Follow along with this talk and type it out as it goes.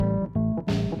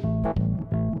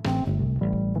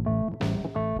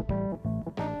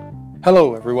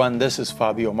Hello everyone, this is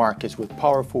Fabio Marques with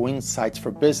powerful insights for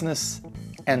business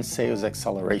and sales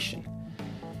acceleration.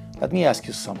 Let me ask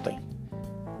you something.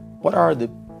 What are the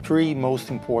three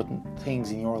most important things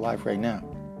in your life right now?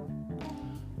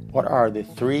 What are the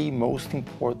three most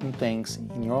important things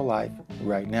in your life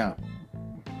right now?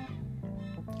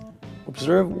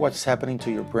 Observe what's happening to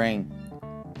your brain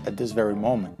at this very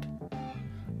moment.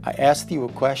 I asked you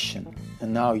a question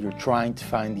and now you're trying to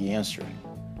find the answer.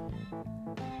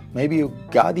 Maybe you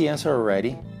got the answer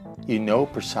already. You know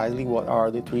precisely what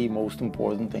are the three most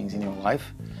important things in your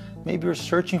life. Maybe you're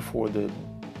searching for the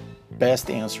best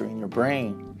answer in your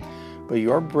brain, but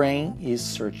your brain is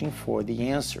searching for the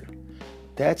answer.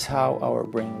 That's how our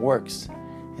brain works,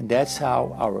 and that's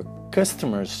how our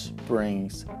customers'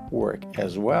 brains work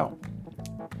as well.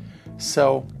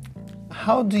 So,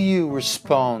 how do you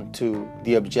respond to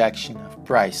the objection of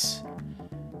price?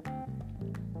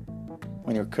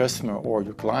 When your customer or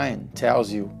your client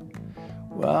tells you,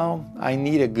 well, I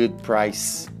need a good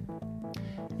price.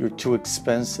 You're too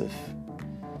expensive.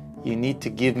 You need to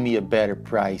give me a better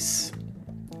price.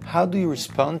 How do you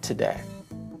respond to that?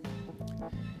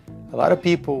 A lot of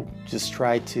people just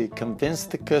try to convince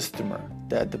the customer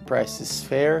that the price is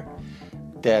fair,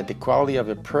 that the quality of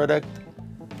the product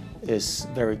is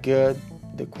very good,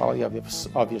 the quality of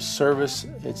your service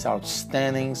is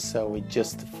outstanding, so it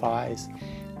justifies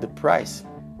the price.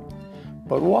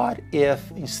 But what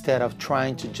if instead of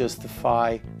trying to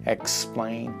justify,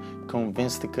 explain,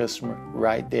 convince the customer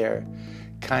right there,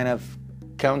 kind of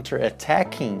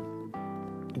counter-attacking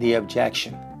the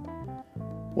objection?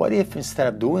 What if instead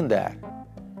of doing that,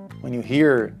 when you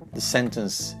hear the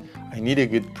sentence, I need a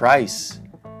good price,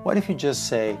 what if you just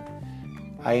say,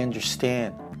 I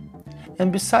understand?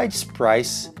 And besides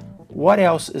price, what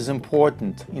else is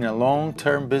important in a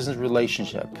long-term business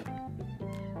relationship?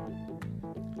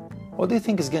 What do you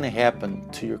think is going to happen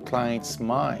to your client's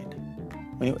mind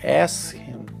when you ask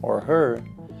him or her,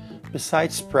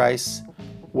 besides price,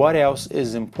 what else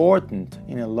is important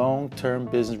in a long-term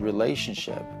business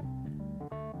relationship?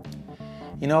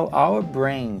 You know, our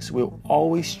brains will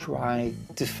always try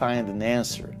to find an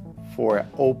answer for an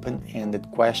open-ended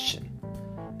question.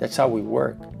 That's how we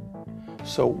work.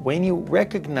 So when you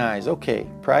recognize, okay,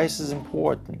 price is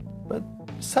important, but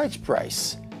besides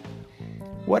price,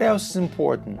 what else is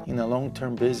important in a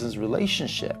long-term business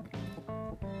relationship?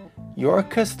 Your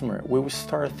customer will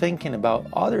start thinking about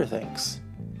other things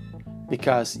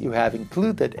because you have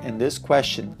included in this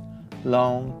question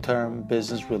long-term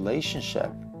business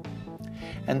relationship.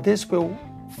 And this will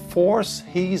force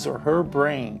his or her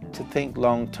brain to think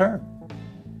long-term.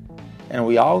 And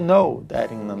we all know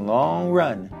that in the long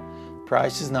run,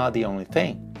 price is not the only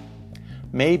thing.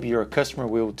 Maybe your customer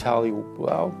will tell you,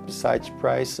 well, besides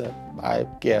price, I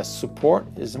guess support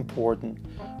is important,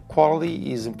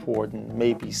 quality is important,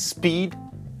 maybe speed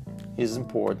is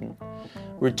important,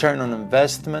 return on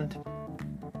investment,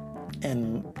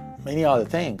 and many other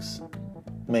things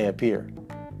may appear,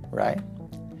 right?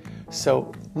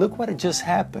 So look what just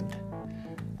happened.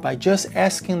 By just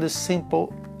asking the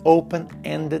simple,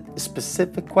 open-ended,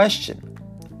 specific question,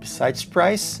 besides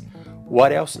price,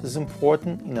 what else is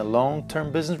important in a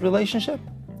long-term business relationship?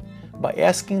 By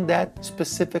asking that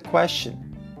specific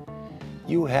question,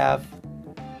 you have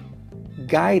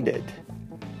guided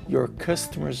your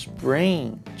customer's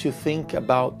brain to think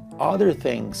about other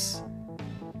things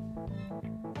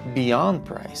beyond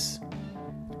price.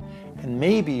 And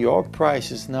maybe your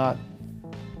price is not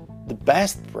the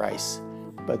best price,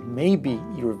 but maybe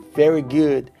you're very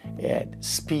good at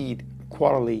speed,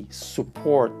 quality,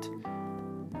 support,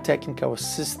 technical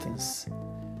assistance,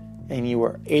 and you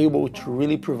are able to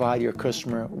really provide your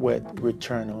customer with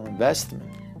return on investment.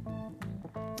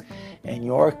 And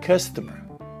your customer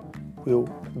will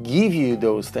give you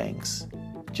those things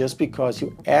just because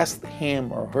you asked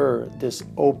him or her this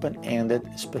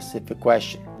open-ended specific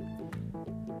question.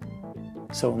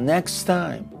 So next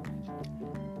time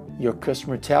your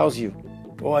customer tells you,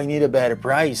 oh, I need a better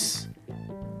price,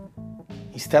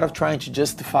 instead of trying to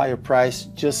justify your price,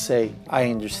 just say, I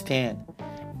understand.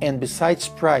 And besides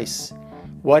price,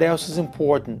 what else is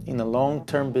important in a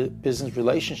long-term business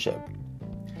relationship?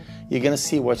 You're going to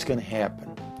see what's going to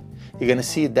happen. You're going to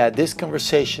see that this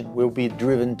conversation will be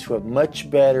driven to a much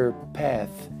better path,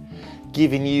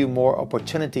 giving you more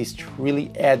opportunities to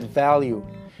really add value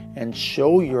and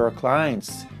show your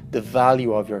clients the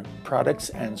value of your products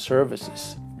and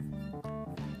services.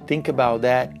 Think about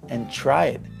that and try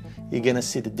it. You're going to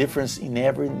see the difference in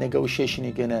every negotiation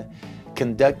you're going to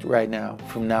conduct right now,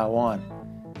 from now on.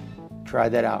 Try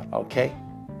that out, okay?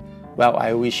 Well,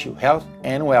 I wish you health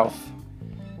and wealth.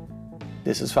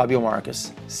 This is Fabio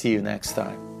Marques. See you next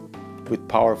time with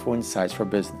powerful insights for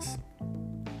business.